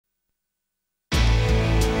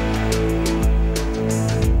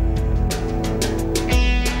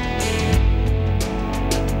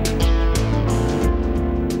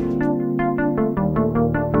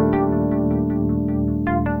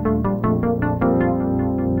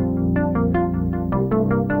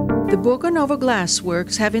The Borgonovo Glass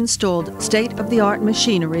Works have installed state-of-the-art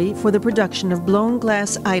machinery for the production of blown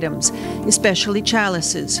glass items, especially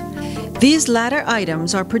chalices. These latter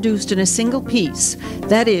items are produced in a single piece,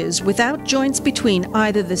 that is, without joints between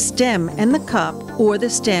either the stem and the cup or the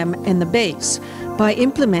stem and the base, by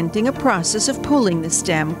implementing a process of pulling the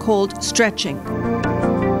stem called stretching.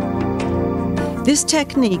 This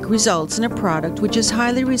technique results in a product which is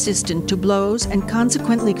highly resistant to blows and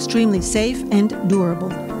consequently extremely safe and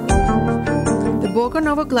durable. The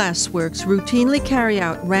Borgonovo Glass Works routinely carry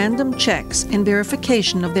out random checks and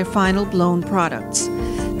verification of their final blown products.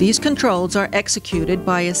 These controls are executed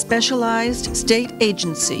by a specialized state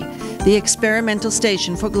agency, the Experimental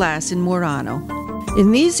Station for Glass in Murano.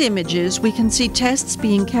 In these images, we can see tests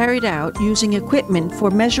being carried out using equipment for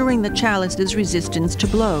measuring the chalice's resistance to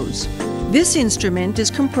blows. This instrument is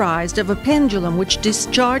comprised of a pendulum which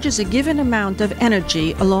discharges a given amount of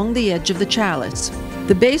energy along the edge of the chalice.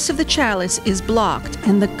 The base of the chalice is blocked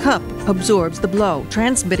and the cup absorbs the blow,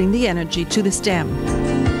 transmitting the energy to the stem.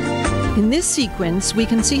 In this sequence, we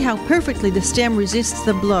can see how perfectly the stem resists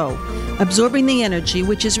the blow, absorbing the energy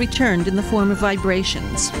which is returned in the form of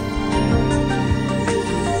vibrations.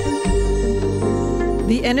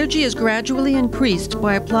 The energy is gradually increased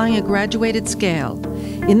by applying a graduated scale.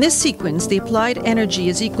 In this sequence, the applied energy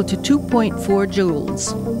is equal to 2.4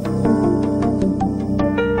 joules.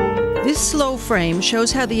 This slow frame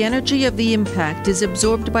shows how the energy of the impact is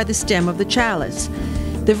absorbed by the stem of the chalice.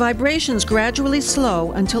 The vibrations gradually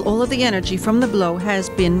slow until all of the energy from the blow has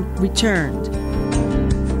been returned.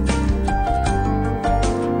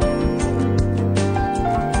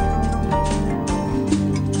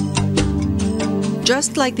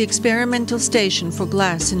 Just like the Experimental Station for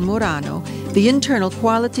Glass in Murano, the internal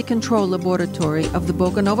quality control laboratory of the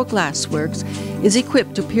Borgonovo Glass Works is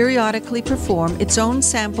equipped to periodically perform its own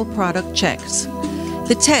sample product checks.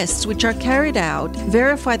 The tests which are carried out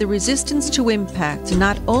verify the resistance to impact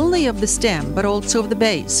not only of the stem but also of the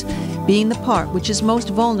base, being the part which is most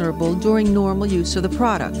vulnerable during normal use of the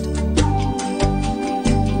product.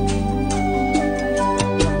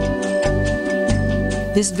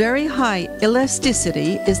 This very high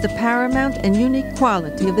elasticity is the paramount and unique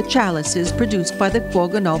quality of the chalices produced by the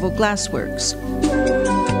Borgonovo Glass Works.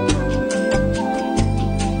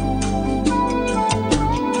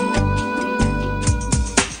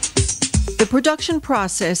 The production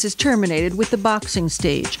process is terminated with the boxing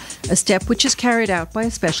stage, a step which is carried out by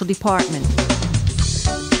a special department.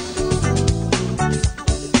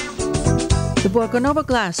 The Borgonovo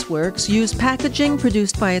Glass Works use packaging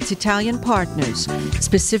produced by its Italian partners,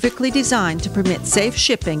 specifically designed to permit safe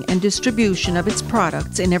shipping and distribution of its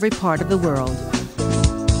products in every part of the world.